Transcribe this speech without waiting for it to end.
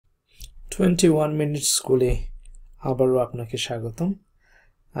21 minute স্কুলে আবারও আপনাকে স্বাগতম।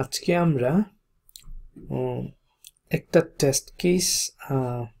 আজকে আমরা একটা টেস্ট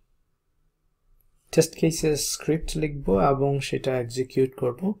কেসের স্ক্রিপ্ট লিখব এবং সেটা এক্সিকিউট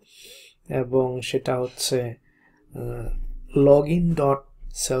করব, এবং সেটা হচ্ছে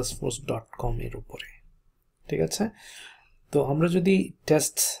login.salesforce.com এর উপরে। ঠিক আছে, তো আমরা যদি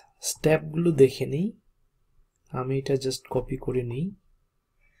টেস্ট স্টেপগুলো দেখে নিই, আমি এটা জাস্ট কপি করে নিই,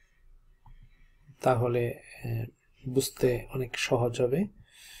 তাহলে বুঝতে অনেক সহজ হবে।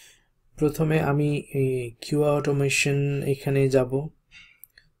 প্রথমে আমি কিউ অটোমেশন এখানে যাব,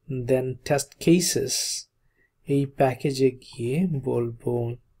 দেন টেস্ট কেসেস এই প্যাকেজে গিয়ে বলবো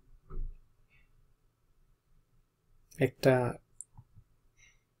একটা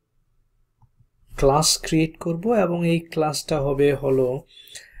ক্লাস ক্রিয়েট করব, এবং এই ক্লাসটা হবে হলো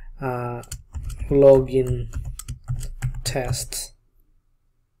লগইন টেস্ট।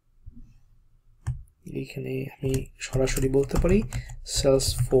 এখানে আমি সরাসরি বলতে পারি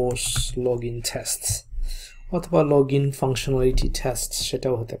সেলসফোর্স লগইন টেস্ট অথবা লগইন ফাংশনালিটি টেস্ট,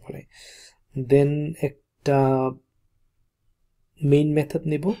 সেটাও হতে পারে। দেন একটা মেইন মেথড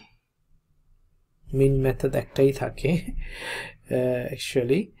নেব, মেইন মেথড একটাই থাকে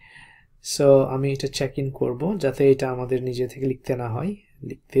অ্যাকচুয়ালি। সো আমি এটা চেক ইন করবো যাতে এটা আমাদের নিজে থেকে লিখতে না হয়।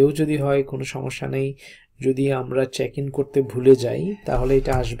 লিখতেও যদি হয় কোনো সমস্যা নেই, যদি আমরা চেক ইন করতে ভুলে যাই তাহলে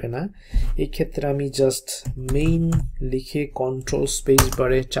এটা আসবে না। এই ক্ষেত্রে আমি জাস্ট মেইন লিখে কন্ট্রোল স্পেস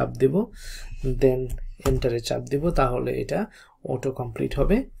বারে চাপ দেব, দেন এন্টারে চাপ দেব, তাহলে এটা অটো কমপ্লিট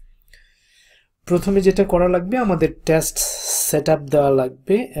হবে। প্রথমে যেটা করা লাগবে, আমাদের টেস্ট সেটআপ দেওয়া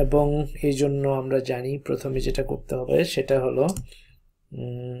লাগবে, এবং এই জন্য আমরা জানি প্রথমে যেটা করতে হবে সেটা হলো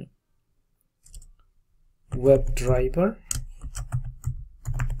ওয়েব ড্রাইভার।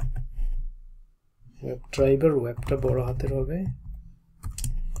 ওয়েবটা বড় হাতের হবে,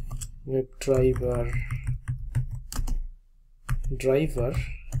 web driver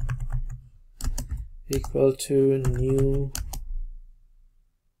equal to new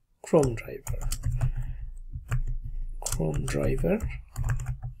Chrome driver।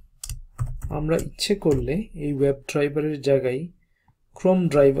 আমরা ইচ্ছে করলে এই ওয়েব ড্রাইভারের জায়গায় ক্রোম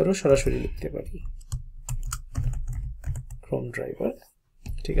ড্রাইভারও সরাসরি লিখতে পারি, ক্রোম ড্রাইভার।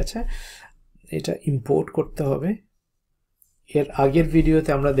 ঠিক আছে, এটা ইম্পোর্ট করতে হবে। এর আগের ভিডিওতে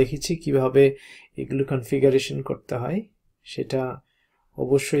আমরা দেখেছি কিভাবে এগুলো কনফিগারেশন করতে হয়, সেটা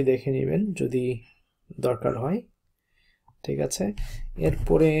অবশ্যই দেখে নেবেন যদি দরকার হয়। ঠিক আছে,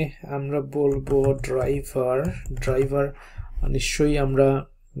 এরপরে আমরা বলবো ড্রাইভার। নিশ্চয়ই আমরা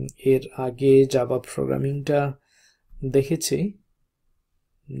এর আগে জাভা প্রোগ্রামিংটা দেখেছি,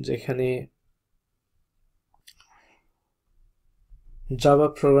 যেখানে জাভা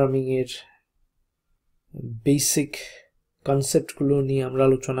প্রোগ্রামিং এর বেসিক কনসেপ্টগুলো নিয়ে আমরা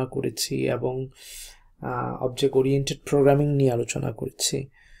আলোচনা করেছি, এবং অবজেক্ট ওরিয়েন্টেড প্রোগ্রামিং নিয়ে আলোচনা করেছি।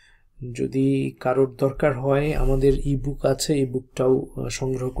 যদি কারোর দরকার হয়, আমাদের ইবুক আছে, ইবুকটাও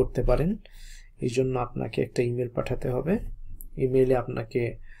সংগ্রহ করতে পারেন। এই জন্য আপনাকে একটা ইমেল পাঠাতে হবে, ইমেইলে আপনাকে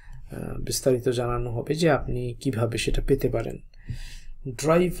বিস্তারিত জানানো হবে যে আপনি কিভাবে সেটা পেতে পারেন।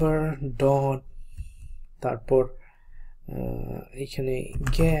 ড্রাইভার ডট, তারপর এখানে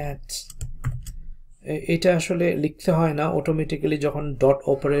গেট, এটা আসলে লিখতে হয় না, অটোমেটিক্যালি যখন ডট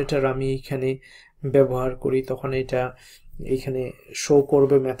অপারেটর আমি এখানে ব্যবহার করি তখন এটা এখানে শো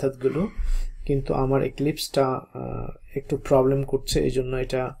করবে মেথডগুলো, কিন্তু আমার এক্লিপসটা একটু প্রবলেম করছে, এই জন্য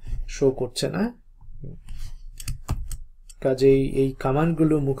এটা শো করছে না। কাজেই এই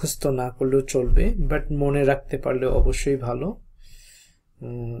কমান্ডগুলো মুখস্থ না করলেও চলবে, বাট মনে রাখতে পারলে অবশ্যই ভালো।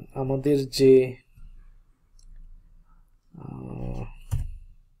 আমাদের যে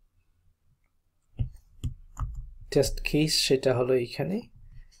টেস্ট কেস সেটা হলো এখানে।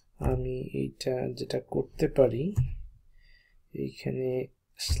 আমি এইটা যেটা করতে পারি, এইখানে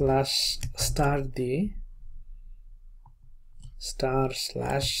স্টার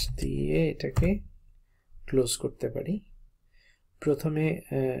স্ল্যাশ দিয়ে এটাকে ক্লোজ করতে পারি। প্রথমে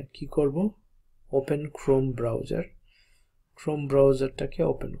কি করব, ওপেন ক্রোম ব্রাউজারটাকে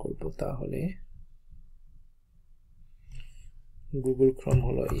ওপেন করব। তাহলে গুগল ক্রোম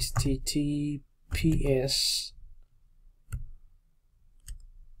হলো https,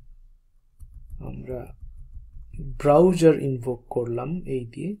 আমরা ব্রাউজার ইনভোক করলাম এই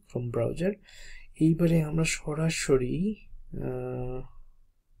দিয়ে, ক্রোম ব্রাউজার। এইবারে আমরা সরাসরি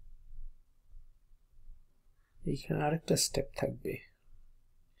এখানে আরেকটা স্টেপ থাকবে,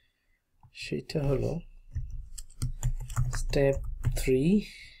 সেটা হলো স্টেপ 3।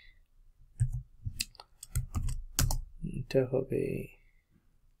 এটা হবে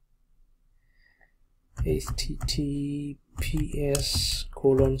https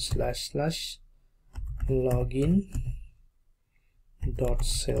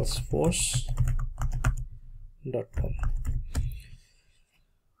ps://login.salesforce.com.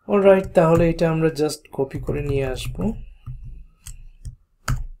 অলরাইট, তাহলে এটা আমরা জাস্ট কপি করে নিয়ে আসবো।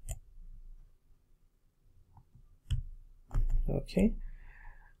 ওকে,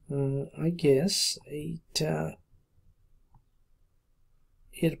 আই গেস এইটা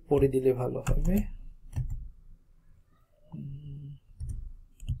এরপরে দিলে ভালো হবে।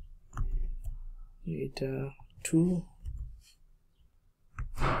 এটা 2,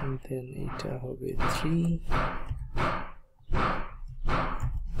 দেন এটা হবে 3,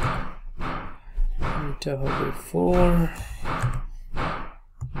 এটা হবে 4,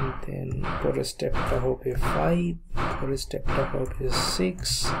 দেন পরের স্টেপটা হবে 5, পরের স্টেপটা হবে 6,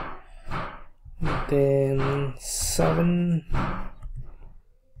 দেন 7,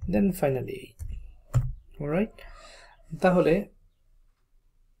 দেন ফাইনালি 8। অলরাইট, তাহলে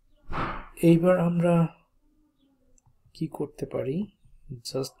এইবার আমরা কি করতে পারি,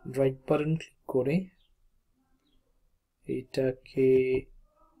 জাস্ট রাইট বাটন ক্লিক করে এটাকে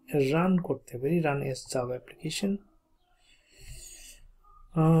রান করতে পারি, রান এস জাভা অ্যাপ্লিকেশন।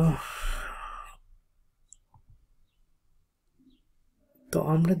 তো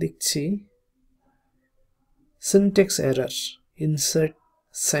আমরা দেখছি সিনট্যাক্স এরর, ইনসার্ট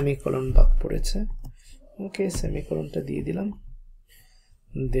সেমিকোলন বাদ পড়েছে। ওকে, সেমিকোলনটা দিয়ে দিলাম,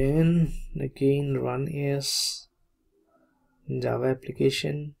 দেন again run as Java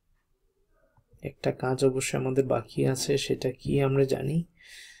application. একটা কাজ অবশ্যই আমাদের বাকি আছে, সেটা কি আমরা জানি,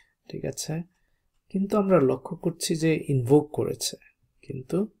 ঠিক আছে, কিন্তু আমরা লক্ষ্য করছি যে ইনভোক করেছে,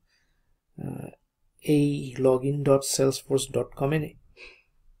 কিন্তু এই login.salesforce.com এ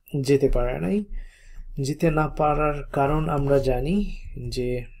যেতে পারে নাই। যেতে না পারার কারণ আমরা জানি যে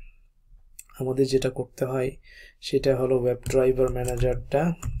আমাদের যেটা করতে হয় সেটা হলো web driver ম্যানেজারটা,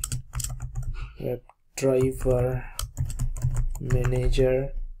 web driver manager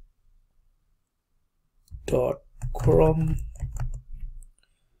dot ক্রম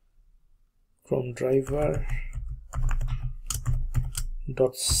ড্রাইভার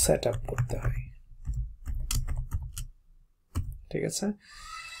ডট সেট আপ করতে হয়, ঠিক আছে।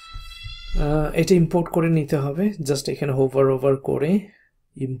 এটা ইম্পোর্ট করে নিতে হবে, জাস্ট এখানে হোভার করে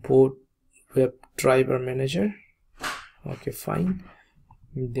ইম্পোর্ট ওয়েব ড্রাইভার ম্যানেজার। ওকে, ফাইন,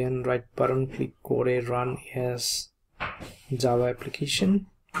 দেন রাইট বাটন ক্লিক করে run as Java application,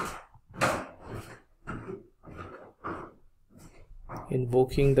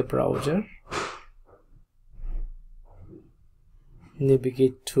 invoking the browser,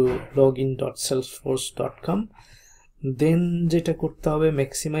 navigate to login.salesforce.com, দেন যেটা করতে হবে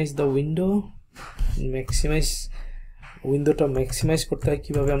ম্যাক্সিমাইজ দ্য উইন্ডো। উইন্ডোটা ম্যাক্সিমাইজ করতে হয়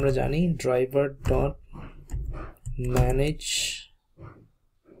কিভাবে আমরা জানি, driver dot manage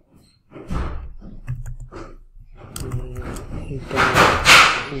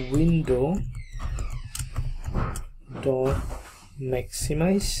window dot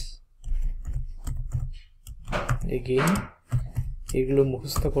maximise. Again এগুলো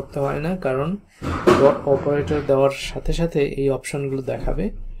মুখস্থ করতে হয় না, কারণ ডট অপারেটর দেওয়ার সাথে সাথে এই অপশনগুলো দেখাবে।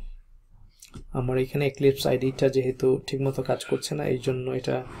 আমার এখানে এক্লিপস আইডিটা যেহেতু ঠিকমতো কাজ করছে না, এই জন্য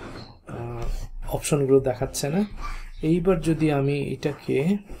এটা অপশনগুলো দেখাচ্ছে না। এইবার যদি আমি এটাকে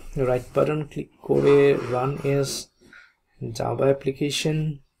রাইট বাটন ক্লিক করে রান এস জাভা অ্যাপ্লিকেশন,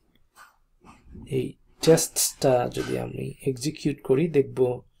 এই টেস্টটা যদি আমি এক্সিকিউট করি, দেখব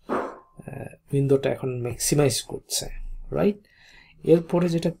উইন্ডোটা এখন ম্যাক্সিমাইজ করছে, রাইট। এরপরে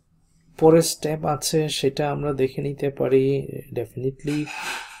যেটা পরের স্টেপ আছে সেটা আমরা দেখে নিতে পারি। ডেফিনেটলি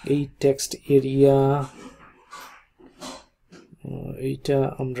এই টেক্সট এরিয়া, এইটা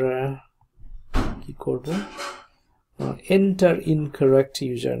আমরা কি করব, এন্টার ইনকারেক্ট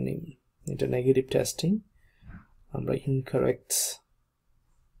ইউজার নেম, এটা নেগেটিভ টেস্টিং, আমরা ইনকারেক্ট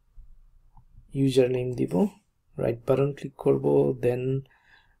ইউজার নেম দিব, রাইট বাটন ক্লিক করব, দেন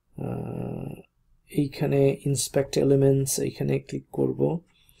এইখানে ইন্সপেক্ট এলিমেন্টস এইখানে ক্লিক করব,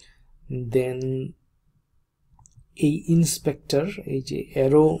 দেন এই ইন্সপেক্টর, এই যে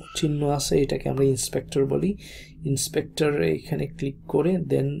অ্যারো চিহ্ন আছে এটাকে আমরা ইন্সপেক্টর বলি, ইন্সপেক্টর এখানে ক্লিক করে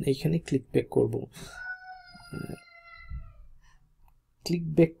দেন এইখানে ক্লিক ব্যাক করব। ক্লিক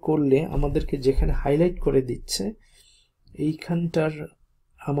ব্যাক করলে আমাদেরকে যেখানে হাইলাইট করে দিচ্ছে এইখানটার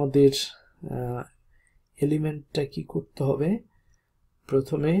আমাদের এলিমেন্টটা কি করতে হবে,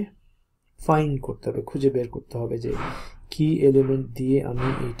 প্রথমে ফাইন্ড করতে হবে, খুঁজে বের করতে হবে যে কি এলিমেন্ট দিয়ে আমি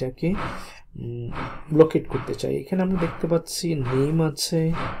এইটাকে লোকেট করতে চাই। এখানে আমরা দেখতে পাচ্ছি নেম আছে,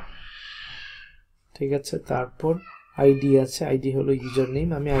 ঠিক আছে, তারপর আইডি আছে, আইডি হলো ইউজার নেম,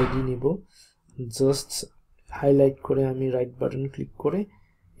 আমি আইডি নিব, জাস্ট হাইলাইট করে আমি রাইট বাটন ক্লিক করে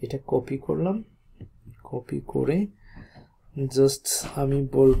এটা কপি করলাম, কপি করে জাস্ট আমি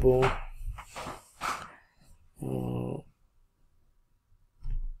বলবো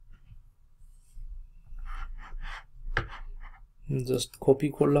জাস্ট কপি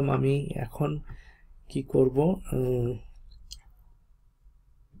করলাম। আমি এখন কি করব,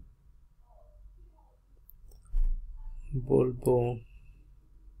 বলবো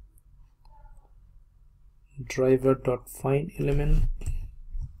driver.findElement,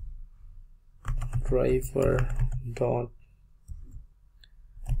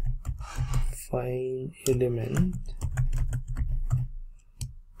 driver.findElement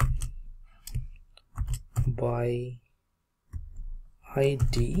by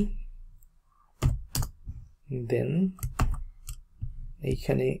ID, দেন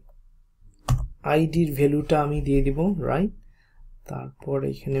এইখানে আইডির ভ্যালুটা আমি দিয়ে দিব, রাইট। তারপর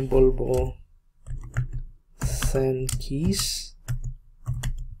এখানে বলবো send keys,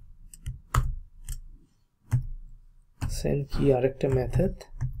 send key আরেকটা মেথড,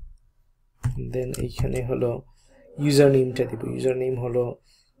 দেন এইখানে হলো ইউজার নেমটা দিব, ইউজার নেম হলো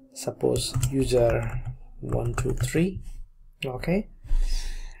সাপোজ user 123, ওকে।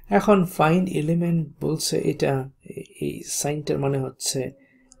 এখন ফাইন্ড এলিমেন্ট বলছে এটা, এই সাইনটার মানে হচ্ছে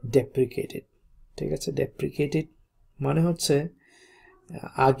ডেপ্রিকেটেড, ঠিক আছে। ডেপ্রিকেটেড মানে হচ্ছে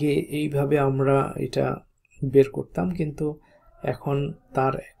আগে এইভাবে আমরা এটা বের করতাম, কিন্তু এখন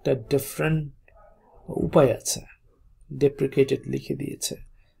তার একটা ডিফারেন্ট উপায় আছে, ডেপ্রিকেটেড লিখে দিয়েছে,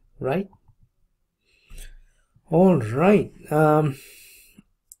 রাইট। অলরাইট,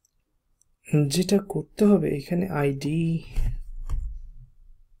 যেটা করতে হবে এখানে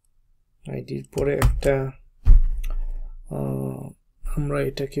আইডির পরে একটা আমরা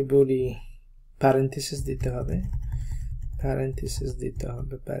এটাকে বলি প্যারেনথেসিস দিতে হবে,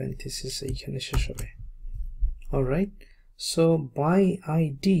 প্যারেনথেসিস এইখানে শেষ হবে। Alright, so by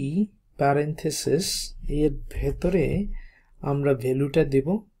ID parenthesis এর ভেতরে আমরা ভ্যালুটা দেব,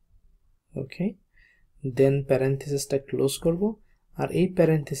 ওকে। দেন প্যারেনথেসিসটা ক্লোজ করব, আর এই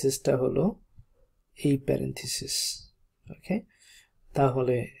প্যারেনথেসিসটা হলো এই প্যারেনথেসিস, ওকে।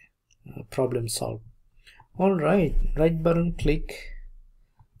 তাহলে problem solve. Alright, right button click,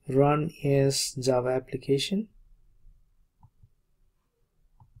 run as Java application.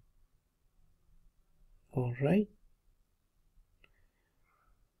 Alright,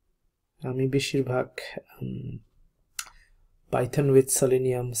 আমি বেশিরভাগ Python with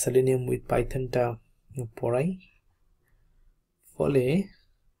Selenium with Pythonটা পড়াই, ফলে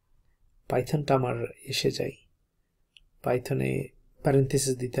পাইথনটা আমার এসে যায়, পাইথনে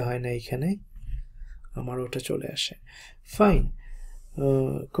প্যারেনথেসিস দিতে হয় না, এখানে আমার ওটা চলে আসে। ফাইন,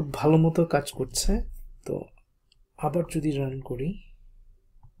 খুব ভালো মতো কাজ করছে। তো আবার যদি রান করি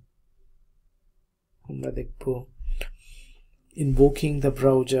আমরা দেখব invoking the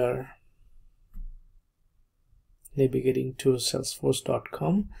browser, navigating to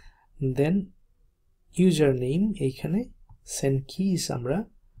salesforce.com, then username, এইখানে send keys আমরা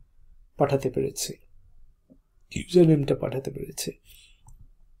পাঠাতে পেরেছি, ইউজারনেমটা পাঠাতে পেরেছি,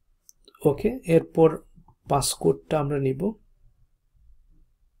 ওকে। এরপর পাসকোডটা আমরা নিব,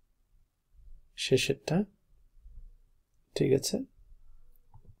 শেষেরটা, ঠিক আছে।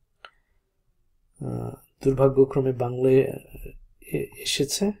 দুর্ভাগ্যক্রমে বাংলায়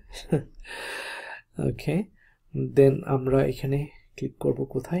এসেছে, ওকে। দেন আমরা এখানে ক্লিক করব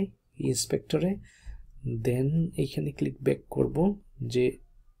কোথায়, ইন্সপেক্টরে, দেন এখানে ক্লিক ব্যাক করব যে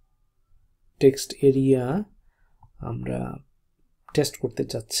টেক্সট এরিয়া আমরা টেস্ট করতে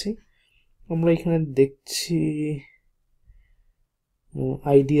চাচ্ছি। আমরা এখানে দেখছি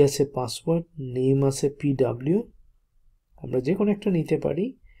আইডি আছে, পাসওয়ার্ড, নেম আছে PW, আমরা যে কোনো একটা নিতে পারি,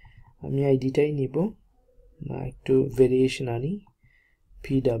 আমি আইডিটাই নিব না, একটু ভেরিয়েশন আনি,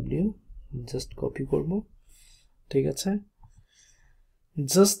 PW, জাস্ট কপি করব, ঠিক আছে।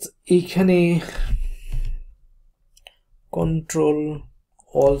 জাস্ট এইখানে কন্ট্রোল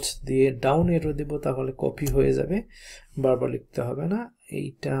অল্ট দিয়ে ডাউন এরো দেব, তাহলে কপি হয়ে যাবে, বারবার লিখতে হবে না।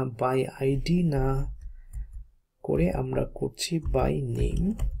 এইটা বাই আইডি না করে আমরা করছি বাই নেম,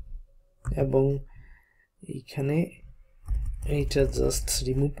 এবং এইখানে এইটা জাস্ট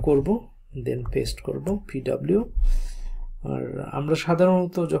রিমুভ করব, দেন পেস্ট করব PW। আর আমরা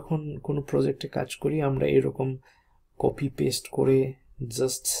সাধারণত যখন কোনো প্রজেক্টে কাজ করি আমরা এরকম কপি পেস্ট করে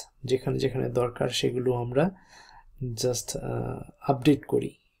জাস্ট যেখানে যেখানে দরকার সেগুলো আমরা জাস্ট আপডেট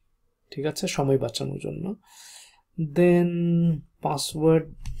করি, ঠিক আছে, সময় বাঁচানোর জন্য। দেন পাসওয়ার্ড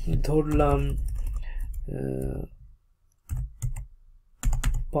ধরলাম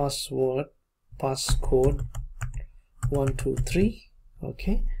পাসকোড 123,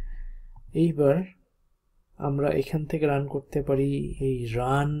 ওকে। এইবার আমরা এখান থেকে রান করতে পারি এই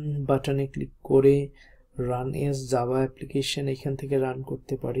রান বাটনে ক্লিক করে রান এস জাভা অ্যাপ্লিকেশন এখান থেকে রান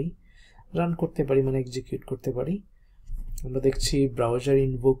করতে পারি মানে এক্সিকিউট করতে পারি। আমরা দেখছি ব্রাউজার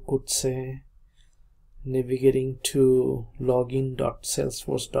ইনভোক করছে, navigating two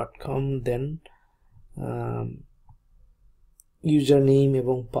login.salesforce.com, then user name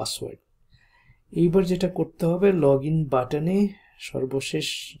এবং পাসওয়ার্ড। এইবার যেটা করতে হবে, লগ ইন বাটনে সর্বশেষ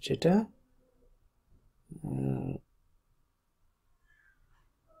যেটা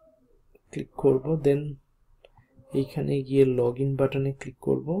ক্লিক করব, দেন এইখানে গিয়ে লগ ইন বাটনে ক্লিক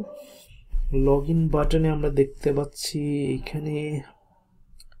করব। লগ ইন বাটনে আমরা দেখতে পাচ্ছি এখানে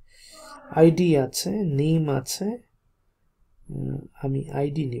আইডি আছে, নেম আছে। আমি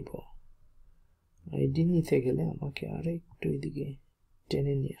আইডি নিব। আইডি নিতে গেলে আমাকে আরেকটু এদিকে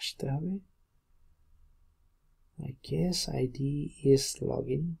টেনে নিয়ে আসতে হবে। I guess ID is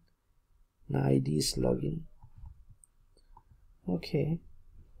login. No, ID is login. Okay.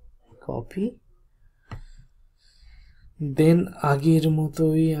 Copy. Then আগের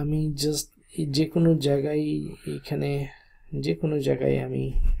মতোই আমি জাস্ট যে কোনো জায়গায় এখানে যে কোনো জায়গায় আমি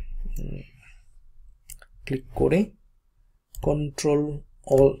ক্লিক করে কন্ট্রোল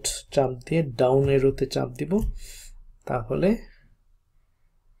অল্ট চাপ দিয়ে ডাউন এরোতে চাপ দিব, তাহলে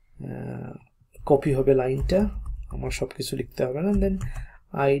কপি হবে লাইনটা, আমার সবকিছু লিখতে হবে না। দেন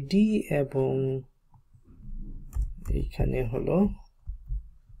আইডি এবং এইখানে হলো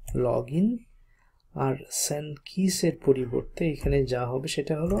log in, R send kiss এর পরিবর্তে এখানে যা হবে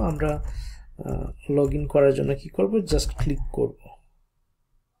সেটা হলো আমরা লগ ইন করার জন্য কি করব, জাস্ট ক্লিক করব,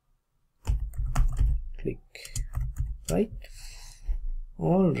 click, right?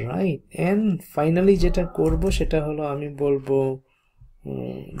 All right. And finally যেটা করব সেটা হলো আমি বলবো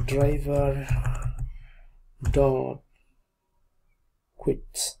driver dot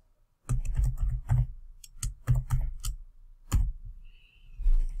quit,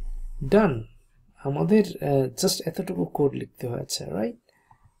 ডান। আমাদের জাস্ট এতটুকু কোড লিখতে হয়েছে, right?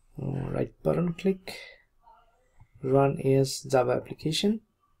 Right button click, run S Java application.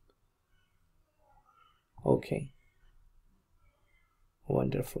 ওকে,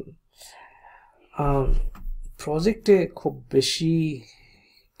 ওয়ান্ডারফুল। প্রজেক্টে খুব বেশি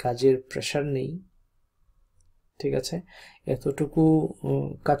কাজের প্রেশার নেই, ঠিক আছে? এতটুকু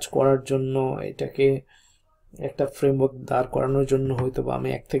কাজ করার জন্য, এটাকে একটা ফ্রেমওয়ার্ক দাঁড় করানোর জন্য হয়তো বা আমি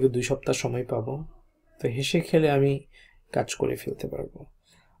 1 থেকে 2 সপ্তাহ সময় পাবো। তো হেসে খেলে আমি কাজ করে ফেলতে পারবো।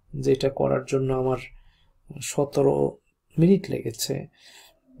 যেটা করার জন্য আমার 17 মিনিট লেগেছে,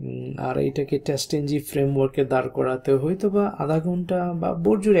 আর এটাকে টেস্টএনজি ফ্রেমওয়ার্কে দাঁড় করাতে হয়তো বা আধা ঘন্টা বা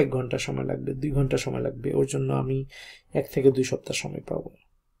বড়জোর 1 ঘন্টা সময় লাগবে, 2 ঘন্টা সময় লাগবে। ওর জন্য আমি 1 থেকে 2 সপ্তাহ সময় পাবো।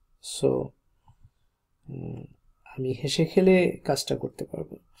 সো আমি হেসে খেলে কাজটা করতে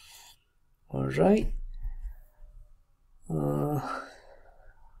পারবো। Alright,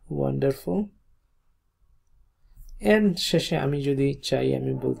 wonderful. এন্ড শেষে আমি যদি চাই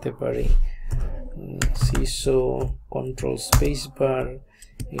আমি বলতে পারি সিসো কন্ট্রোল স্পেস বার,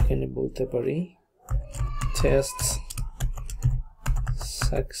 এখানে বলতে পারি টেস্ট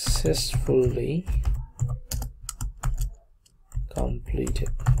সাকসেসফুলি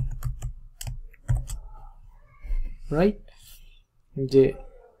কমপ্লিটেড, রাইট? যে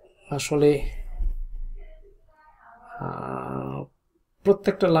আসলে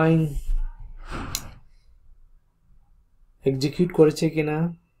প্রত্যেকটা লাইন এক্সিকিউট করেছে কিনা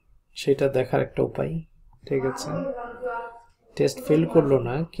সেটা দেখার একটা উপায়, ঠিক আছে? টেস্ট ফেল করলো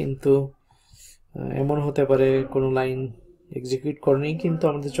না, কিন্তু এমন হতে পারে কোনো লাইন এক্সিকিউট করেনি কিন্তু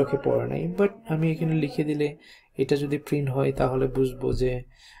আমাদের চোখে পড়ে নাই, বাট আমি এখানে লিখে দিলে এটা যদি প্রিন্ট হয় তাহলে বুঝবো যে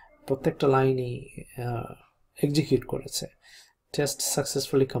প্রত্যেকটা লাইনই এক্সিকিউট করেছে। Test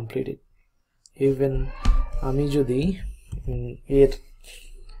successfully completed. ইভেন আমি যদি এর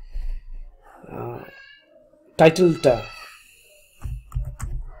টাইটেলটা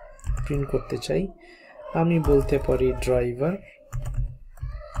প্রিন্ট করতে চাই, আমি বলতে পারি ড্রাইভার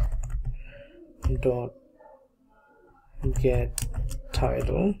ডট গেট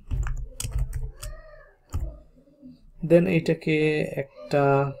টাইটেল, দেন এটাকে একটা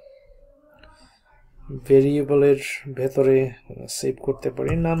ভেরিয়েবলের ভেতরে সেভ করতে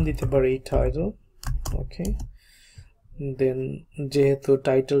পারি, নাম দিতে পারি টাইটেল। ওকে, দেন যেহেতু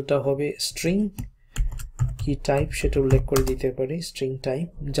টাইটেলটা হবে স্ট্রিং, কি টাইপ সেটা উল্লেখ করে দিতে পারি, স্ট্রিং টাইপ।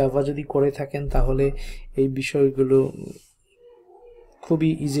 জাভা যদি করে থাকেন তাহলে এই বিষয়গুলো খুবই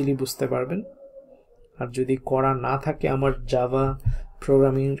ইজিলি বুঝতে পারবেন, আর যদি করা না থাকে আমার জাভা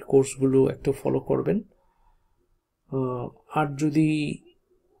প্রোগ্রামিং কোর্সগুলো একটু ফলো করবেন। আর যদি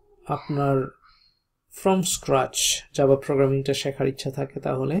আপনার ফ্রম স্ক্র্যাচ জাভা প্রোগ্রামিংটা শেখার ইচ্ছা থাকে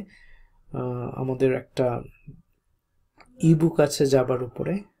তাহলে আমাদের একটা ইবুক আছে জাভার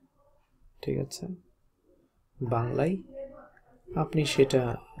উপরে, ঠিক আছে, বাংলায়, আপনি সেটা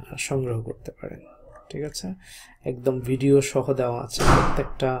সংগ্রহ করতে পারেন, ঠিক আছে। একদম ভিডিও সহ দেওয়া আছে,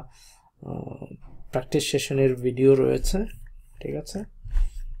 প্রত্যেকটা প্র্যাকটিস সেশনের ভিডিও রয়েছে, ঠিক আছে।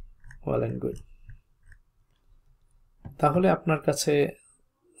 Well and good. তাহলে আপনার কাছে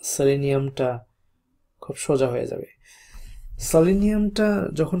সেলেনিয়ামটা খুব সোজা হয়ে যাবে। সেলেনিয়ামটা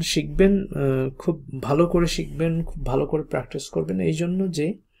যখন শিখবেন, খুব ভালো করে শিখবেন, খুব ভালো করে প্র্যাকটিস করবেন, এই জন্য যে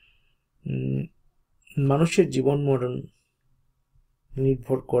মানুষের জীবন মরণ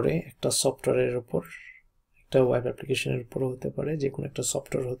নির্ভর করে একটা সফটওয়্যারের উপর, একটা ওয়েব অ্যাপ্লিকেশনের উপর হতে পারে, যে কোনো একটা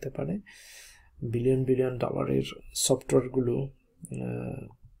সফটওয়্যার হতে পারে। বিলিয়ন বিলিয়ন ডলারের সফটওয়্যারগুলো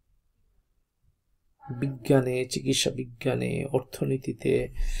বিজ্ঞানে, চিকিৎসা বিজ্ঞানে, অর্থনীতিতে,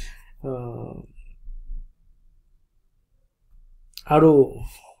 আরো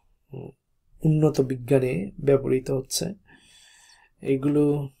উন্নত বিজ্ঞানে ব্যবহৃত হচ্ছে। এগুলো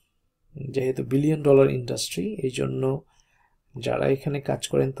যেহেতু বিলিয়ন ডলার ইন্ডাস্ট্রি, এই জন্য যারা এখানে কাজ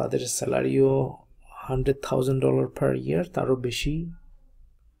করেন তাদের স্যালারিও $100,000 পার ইয়ার, তারও বেশি,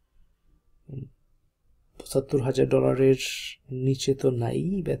 $75,000 নিচে তো নাই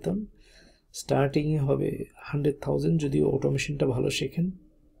বেতন। স্টার্টিংয়ে হবে 100,000 যদি অটোমেশনটা ভালো শেখেন।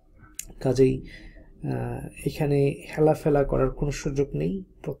 কাজেই এখানে হেলাফেলা করার কোনো সুযোগ নেই।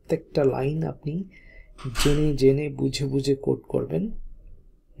 প্রত্যেকটা লাইন আপনি জেনে জেনে বুঝে বুঝে কোড করবেন,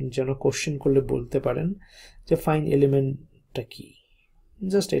 যেন কোশ্চেন করলে বলতে পারেন যে ফাইন এলিমেন্টটা কি,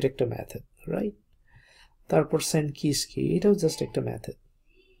 জাস্ট এটা একটা মেথড, রাইট। তারপর সেন্ড কিস কি, এটাও জাস্ট একটা মেথড।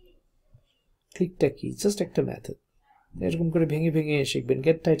 ক্লিকটা কি, জাস্ট একটা মেথড। এরকম করে ভেঙে ভেঙে শিখবেন।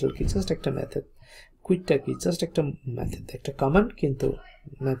 গেট টাইটেল কি, জাস্ট একটা মেথড। কুইটটা কি, জাস্ট একটা মেথড, একটা কমান্ড কিন্তু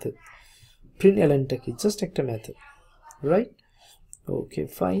মেথড। প্রিন্ট এলেনটা কি, জাস্ট একটা মেথড, রাইট। Okay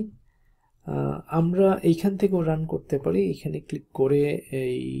fine. আমরা এইখান থেকেও রান করতে পারি। এখানে ক্লিক করে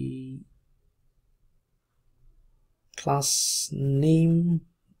এই ক্লাস নেম,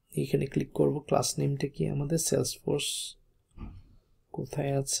 এখানে ক্লিক করব। ক্লাস নেমটা কি আমাদের? সেলসফোর্স।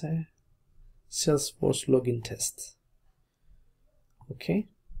 কোথায় আছে? Salesforce login test. ওকে,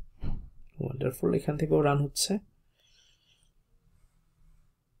 ওয়ান্ডারফুল। এখান থেকেও রান হচ্ছে,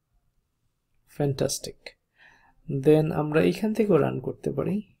 ফ্যান্টাস্টিক। দেন আমরা এইখান থেকেও রান করতে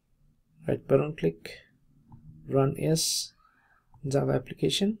পারি। Right button click, run S Java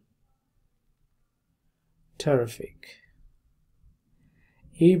application. Terrific.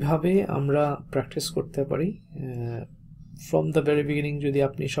 এইভাবে আমরা প্র্যাকটিস করতে পারি। ফ্রম দ্য ভেরি বিগিনিং যদি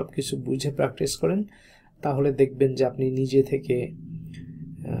আপনি সব কিছু বুঝে প্র্যাকটিস করেন, তাহলে দেখবেন যে আপনি নিজে থেকে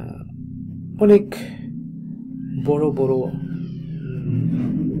অনেক বড় বড়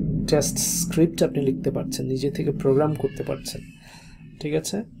টেস্ট স্ক্রিপ্ট আপনি লিখতে পারছেন, নিজে থেকে প্রোগ্রাম করতে পারছেন, ঠিক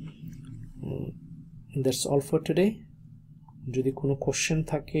আছে। That's all for today. যদি কোনো কোশ্চেন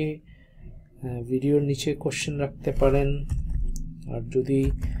থাকে ভিডিওর নিচে কোশ্চেন রাখতে পারেন, আর যদি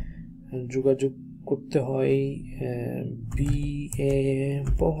যোগাযোগ করতে হয়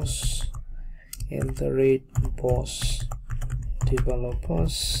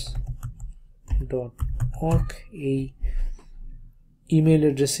boss@bossdevelopers.org এই ইমেল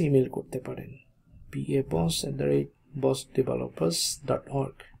অ্যাড্রেসে ইমেল করতে পারেন,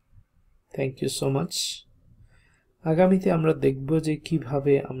 boss@bossdevelopers.org। Thank you so much. আগামীতে আমরা দেখব যে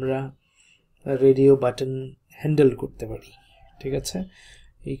কিভাবে আমরা রেডিও বাটন হ্যান্ডেল করতে পারি, ঠিক আছে।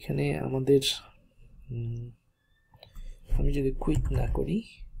 এইখানে আমাদের আমি যদি কুইট না করি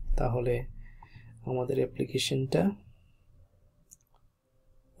তাহলে আমাদের অ্যাপ্লিকেশনটা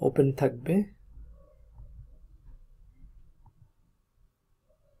ওপেন থাকবে।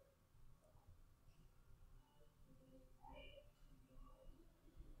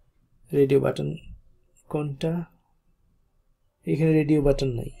 রেডিও বাটন কোনটা? এখানে রেডিও বাটন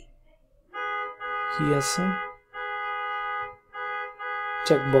নাই, কি আছে?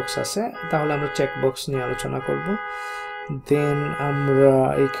 চেকবক্স আছে। তাহলে আমরা চেকবক্স নিয়ে আলোচনা করব। দেন আমরা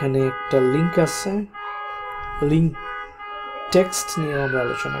এখানে একটা লিঙ্ক আছে, লিঙ্ক টেক্সট নিয়ে আমরা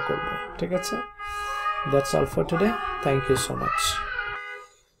আলোচনা করব, ঠিক আছে। That's all for today. Thank you so much.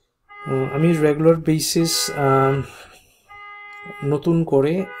 আমি রেগুলার বেসিস নতুন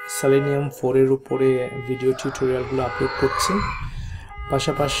করে সেলেনিয়াম 4 এর উপরে ভিডিও টিউটোরিয়ালগুলো আপলোড করছি।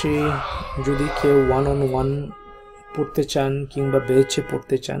 পাশাপাশি যদি কেউ 1-on-1 পড়তে চান কিংবা বেচে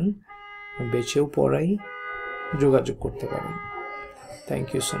পড়তে চান, বেচেও পড়াই, যোগাযোগ করতে পারেন। Thank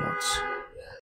you so much.